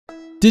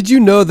Did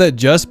you know that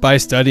just by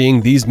studying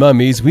these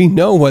mummies, we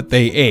know what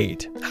they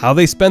ate, how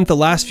they spent the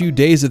last few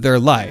days of their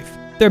life,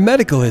 their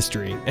medical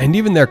history, and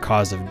even their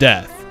cause of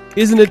death?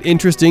 Isn't it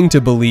interesting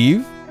to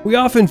believe? We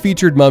often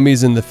featured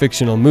mummies in the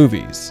fictional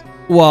movies,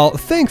 while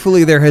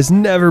thankfully there has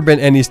never been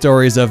any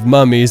stories of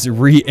mummies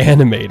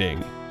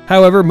reanimating.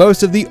 However,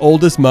 most of the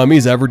oldest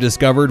mummies ever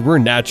discovered were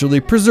naturally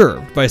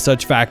preserved by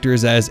such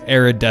factors as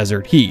arid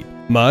desert heat,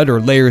 mud, or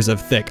layers of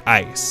thick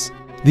ice.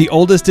 The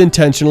oldest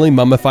intentionally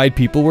mummified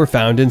people were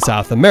found in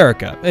South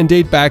America and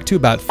date back to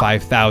about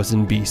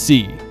 5000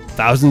 BC,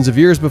 thousands of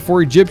years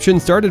before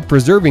Egyptians started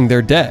preserving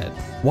their dead.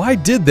 Why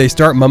did they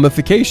start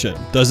mummification?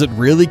 Does it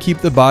really keep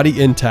the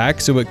body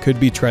intact so it could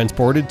be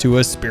transported to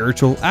a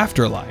spiritual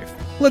afterlife?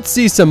 Let's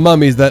see some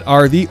mummies that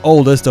are the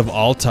oldest of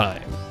all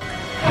time.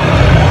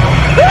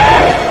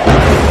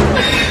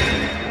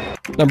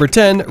 Number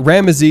 10.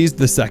 Ramesses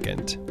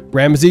II.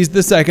 Ramesses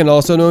II,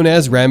 also known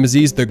as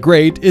Ramesses the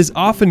Great, is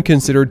often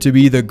considered to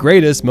be the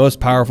greatest,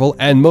 most powerful,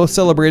 and most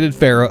celebrated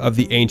pharaoh of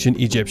the ancient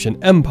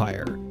Egyptian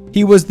empire.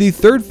 He was the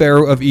third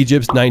pharaoh of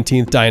Egypt's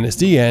 19th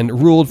dynasty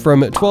and ruled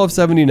from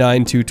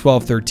 1279 to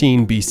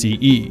 1213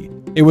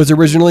 BCE. It was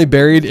originally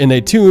buried in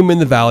a tomb in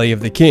the Valley of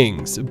the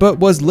Kings, but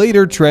was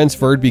later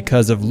transferred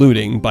because of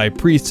looting by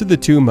priests to the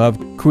tomb of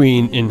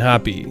Queen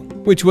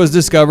Inhapi, which was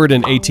discovered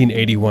in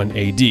 1881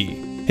 AD.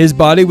 His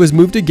body was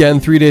moved again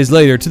 3 days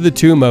later to the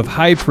tomb of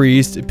High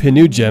Priest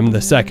Pinugem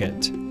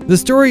II. The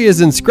story is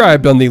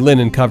inscribed on the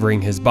linen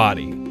covering his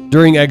body.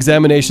 During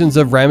examinations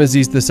of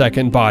Ramesses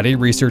II's body,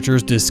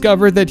 researchers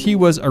discovered that he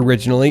was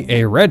originally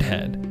a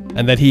redhead,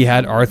 and that he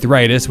had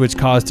arthritis which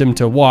caused him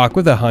to walk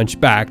with a hunched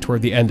back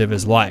toward the end of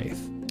his life.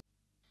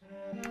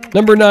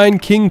 Number 9.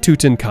 King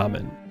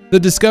Tutankhamun. The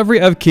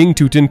discovery of King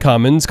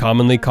Tutankhamun's,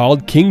 commonly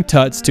called King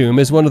Tut's tomb,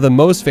 is one of the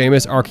most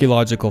famous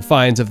archaeological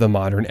finds of the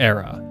modern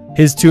era.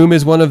 His tomb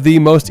is one of the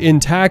most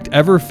intact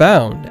ever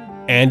found,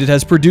 and it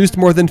has produced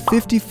more than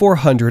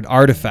 5,400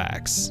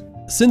 artifacts.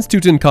 Since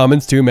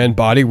Tutankhamun's tomb and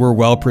body were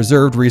well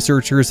preserved,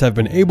 researchers have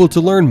been able to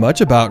learn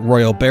much about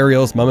royal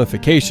burials,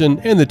 mummification,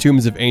 and the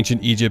tombs of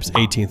ancient Egypt's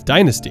 18th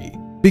dynasty.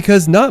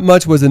 Because not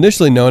much was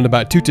initially known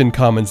about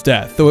Tutankhamun's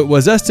death, though it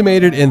was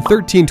estimated in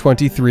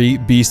 1323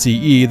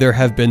 BCE, there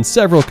have been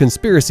several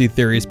conspiracy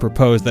theories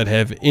proposed that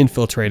have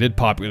infiltrated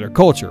popular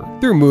culture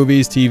through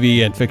movies,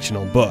 TV, and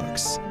fictional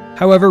books.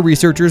 However,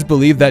 researchers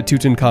believe that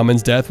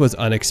Tutankhamun's death was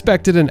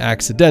unexpected and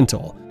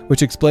accidental,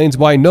 which explains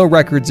why no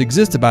records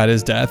exist about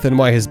his death and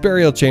why his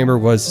burial chamber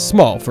was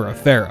small for a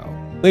pharaoh.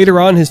 Later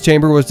on, his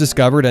chamber was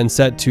discovered and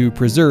set to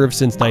preserve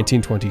since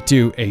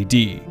 1922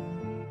 AD.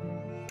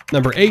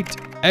 Number 8.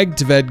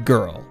 Egtved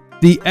Girl.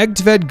 The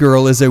Egtved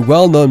Girl is a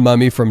well-known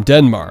mummy from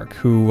Denmark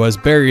who was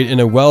buried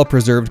in a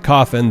well-preserved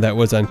coffin that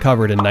was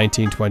uncovered in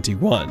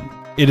 1921.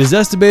 It is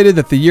estimated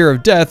that the year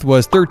of death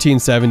was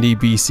 1370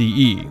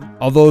 BCE.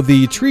 Although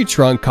the tree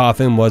trunk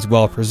coffin was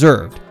well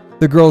preserved,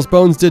 the girl's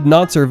bones did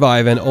not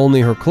survive and only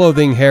her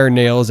clothing, hair,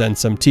 nails, and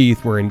some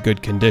teeth were in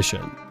good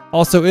condition.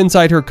 Also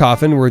inside her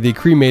coffin were the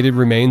cremated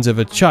remains of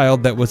a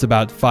child that was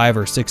about 5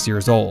 or 6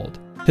 years old.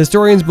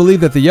 Historians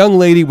believe that the young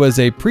lady was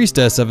a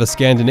priestess of a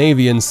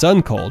Scandinavian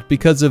sun cult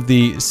because of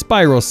the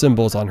spiral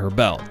symbols on her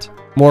belt.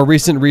 More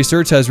recent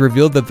research has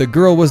revealed that the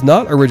girl was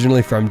not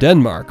originally from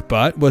Denmark,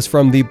 but was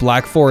from the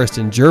Black Forest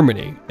in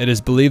Germany. It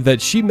is believed that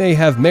she may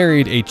have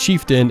married a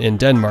chieftain in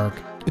Denmark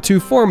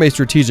to form a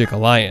strategic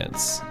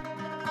alliance.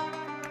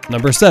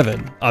 Number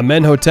 7.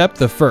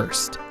 Amenhotep I.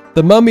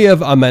 The mummy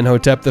of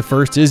Amenhotep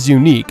I is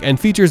unique and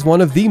features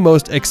one of the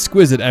most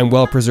exquisite and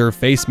well-preserved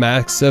face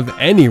masks of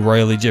any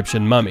royal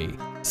Egyptian mummy.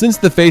 Since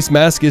the face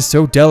mask is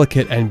so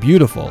delicate and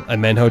beautiful,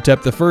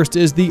 Amenhotep I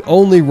is the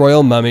only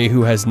royal mummy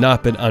who has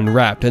not been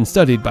unwrapped and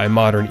studied by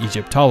modern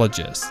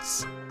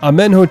Egyptologists.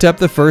 Amenhotep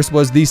I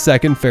was the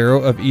second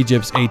pharaoh of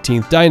Egypt's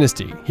 18th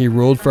dynasty. He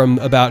ruled from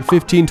about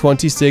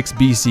 1526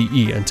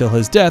 BCE until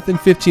his death in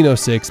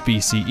 1506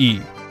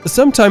 BCE.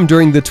 Sometime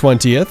during the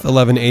 20th,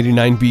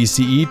 1189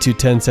 BCE to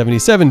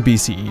 1077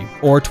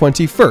 BCE, or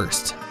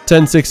 21st,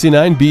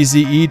 1069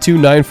 BCE to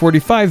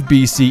 945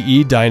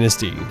 BCE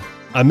dynasty.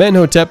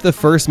 Amenhotep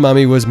I's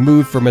mummy was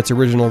moved from its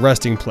original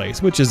resting place,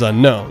 which is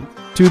unknown,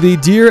 to the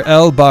Deir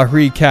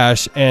el-Bahri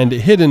cache and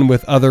hidden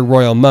with other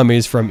royal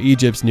mummies from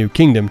Egypt's New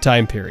Kingdom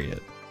time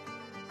period.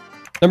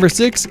 Number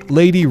 6.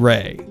 Lady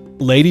Ray.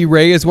 Lady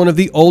Ray is one of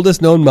the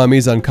oldest known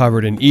mummies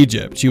uncovered in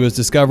Egypt. She was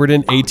discovered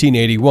in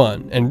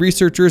 1881, and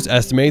researchers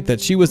estimate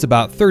that she was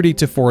about 30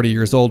 to 40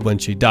 years old when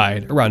she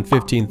died, around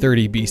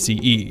 1530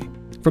 BCE.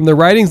 From the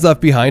writings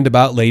left behind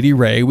about Lady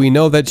Ray, we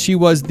know that she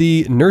was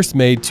the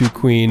nursemaid to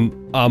Queen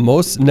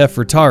Ahmose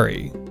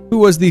Nefertari, who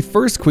was the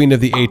first queen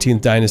of the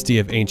 18th dynasty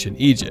of ancient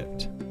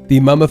Egypt.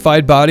 The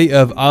mummified body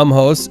of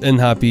Ahmose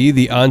Enhapi,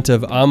 the aunt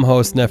of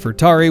Ahmose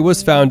Nefertari,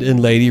 was found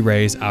in Lady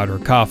Ray's outer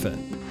coffin.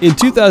 In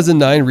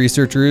 2009,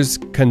 researchers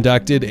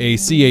conducted a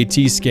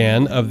CAT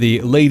scan of the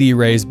Lady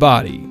Ray's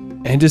body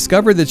and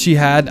discovered that she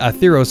had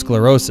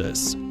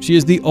atherosclerosis. She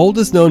is the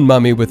oldest known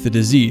mummy with the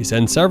disease,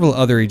 and several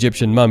other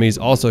Egyptian mummies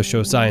also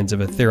show signs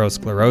of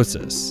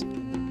atherosclerosis.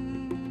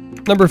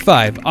 Number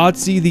 5.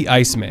 Otzi the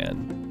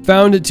Iceman.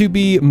 found to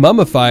be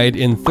mummified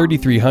in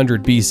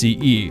 3300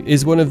 BCE,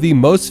 is one of the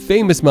most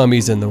famous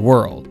mummies in the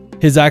world.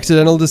 His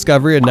accidental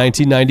discovery in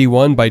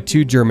 1991 by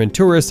 2 German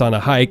tourists on a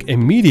hike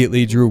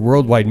immediately drew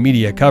worldwide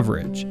media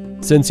coverage.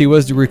 Since he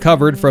was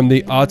recovered from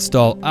the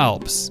Ötztal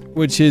Alps,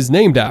 which is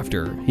named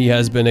after, he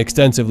has been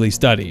extensively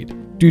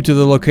studied. Due to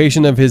the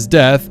location of his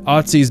death,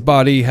 Ötzi's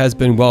body has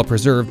been well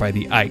preserved by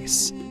the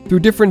ice. Through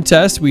different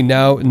tests, we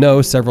now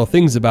know several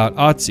things about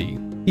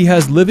Ötzi. He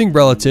has living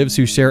relatives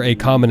who share a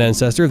common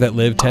ancestor that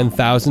lived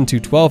 10,000 to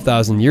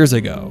 12,000 years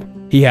ago.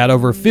 He had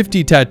over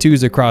 50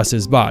 tattoos across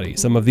his body,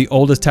 some of the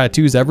oldest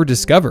tattoos ever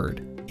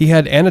discovered. He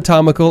had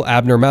anatomical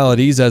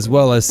abnormalities as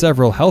well as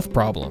several health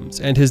problems,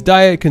 and his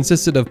diet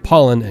consisted of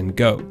pollen and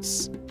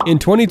goats. In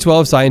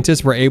 2012,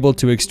 scientists were able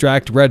to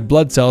extract red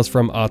blood cells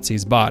from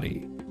Ötzi's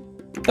body.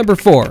 Number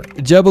 4.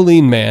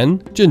 Jebelin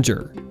Man,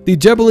 Ginger. The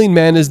Jebelin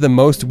Man is the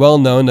most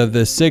well-known of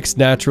the 6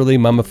 naturally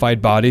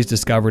mummified bodies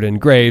discovered in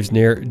graves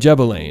near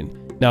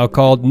Jebelain, now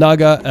called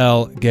Naga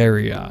el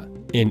Geria,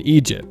 in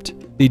Egypt.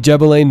 The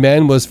Jebelain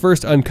Man was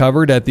first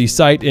uncovered at the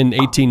site in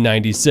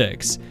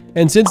 1896,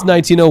 and since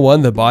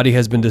 1901 the body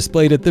has been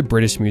displayed at the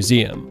British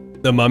Museum.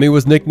 The mummy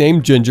was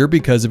nicknamed Ginger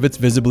because of its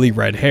visibly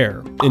red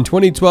hair. In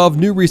 2012,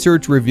 new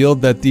research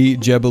revealed that the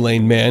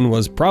Jebelain Man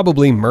was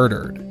probably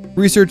murdered.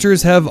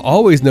 Researchers have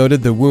always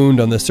noted the wound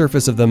on the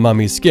surface of the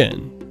mummy's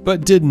skin,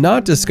 but did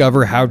not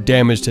discover how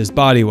damaged his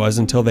body was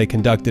until they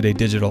conducted a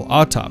digital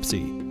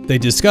autopsy. They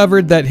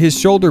discovered that his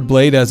shoulder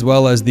blade as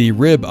well as the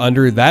rib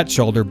under that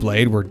shoulder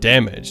blade were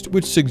damaged,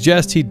 which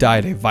suggests he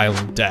died a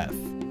violent death.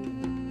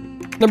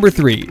 Number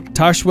 3.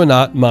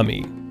 Tashwanat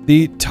Mummy.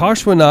 The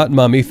Tashwanat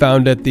mummy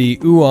found at the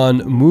Uan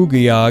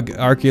Mugiag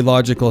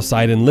archaeological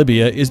site in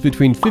Libya is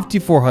between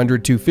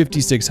 5,400 to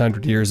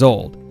 5,600 years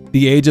old.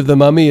 The age of the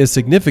mummy is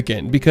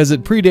significant because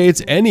it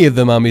predates any of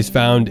the mummies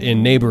found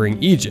in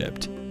neighboring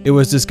Egypt. It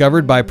was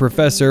discovered by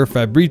Professor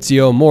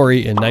Fabrizio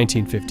Mori in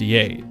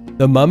 1958.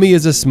 The mummy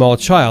is a small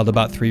child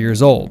about 3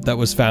 years old that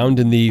was found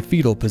in the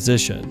fetal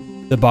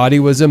position. The body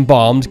was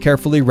embalmed,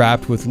 carefully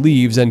wrapped with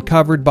leaves and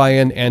covered by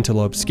an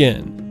antelope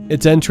skin.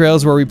 Its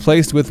entrails were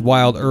replaced with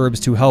wild herbs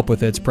to help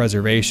with its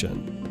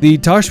preservation. The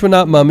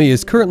Tashwanat mummy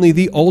is currently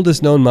the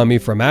oldest known mummy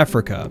from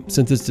Africa.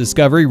 Since its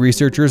discovery,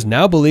 researchers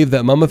now believe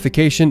that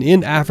mummification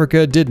in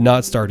Africa did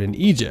not start in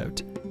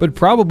Egypt, but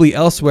probably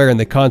elsewhere in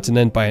the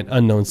continent by an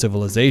unknown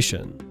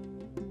civilization.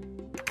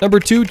 Number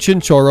 2.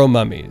 Chinchorro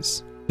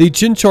Mummies. The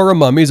Chinchorro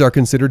mummies are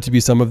considered to be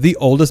some of the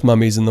oldest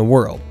mummies in the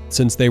world.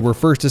 Since they were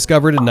first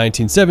discovered in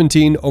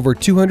 1917, over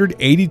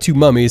 282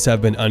 mummies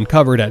have been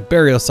uncovered at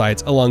burial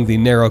sites along the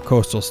narrow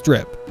coastal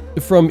strip,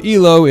 from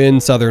Ilo in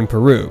southern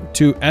Peru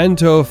to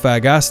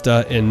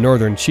Antofagasta in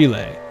northern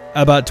Chile.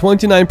 About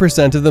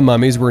 29% of the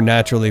mummies were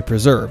naturally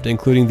preserved,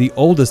 including the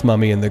oldest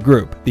mummy in the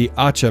group, the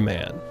Acha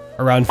Man.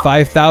 Around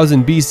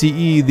 5000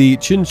 BCE, the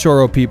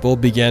Chinchorro people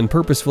began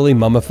purposefully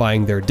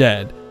mummifying their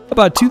dead,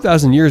 about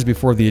 2,000 years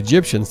before the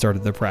Egyptians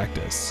started the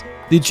practice.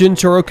 The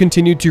Chinchorro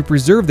continued to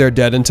preserve their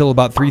dead until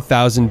about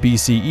 3000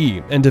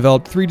 BCE and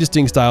developed 3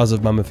 distinct styles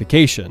of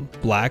mummification: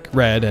 black,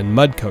 red, and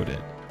mud-coated.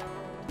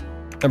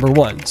 Number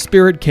 1.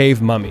 Spirit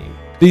Cave Mummy.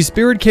 The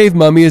Spirit Cave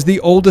Mummy is the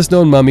oldest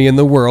known mummy in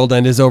the world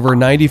and is over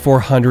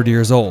 9,400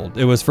 years old.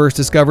 It was first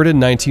discovered in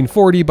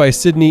 1940 by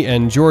Sidney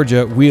and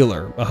Georgia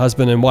Wheeler, a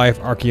husband and wife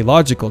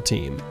archaeological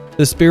team.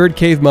 The Spirit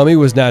Cave Mummy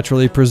was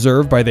naturally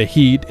preserved by the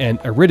heat and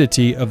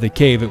aridity of the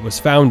cave it was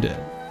found in.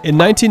 In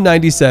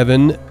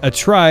 1997, a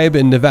tribe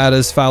in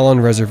Nevada's Fallon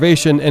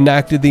Reservation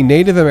enacted the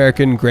Native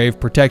American Grave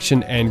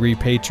Protection and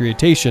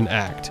Repatriation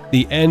Act,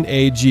 the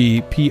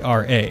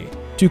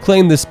NAGPRA, to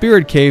claim the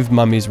Spirit Cave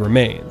Mummy's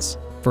remains.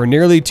 For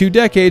nearly 2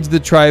 decades, the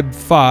tribe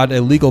fought a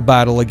legal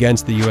battle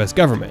against the US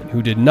government,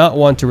 who did not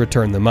want to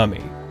return the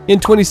mummy. In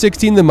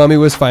 2016, the mummy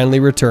was finally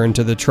returned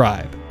to the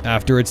tribe,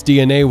 after its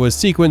DNA was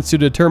sequenced to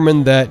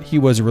determine that he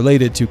was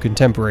related to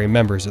contemporary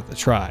members of the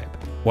tribe.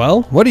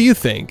 Well, what do you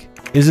think?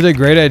 Is it a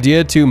great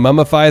idea to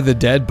mummify the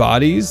dead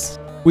bodies?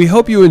 We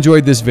hope you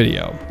enjoyed this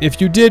video. If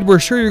you did, we're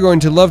sure you're going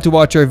to love to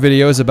watch our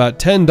videos about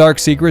 10 dark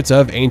secrets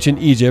of ancient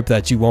Egypt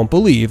that you won't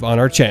believe on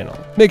our channel.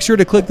 Make sure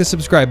to click the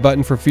subscribe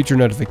button for future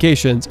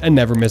notifications and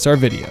never miss our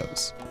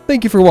videos.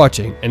 Thank you for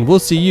watching, and we'll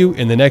see you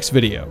in the next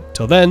video.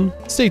 Till then,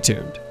 stay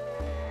tuned.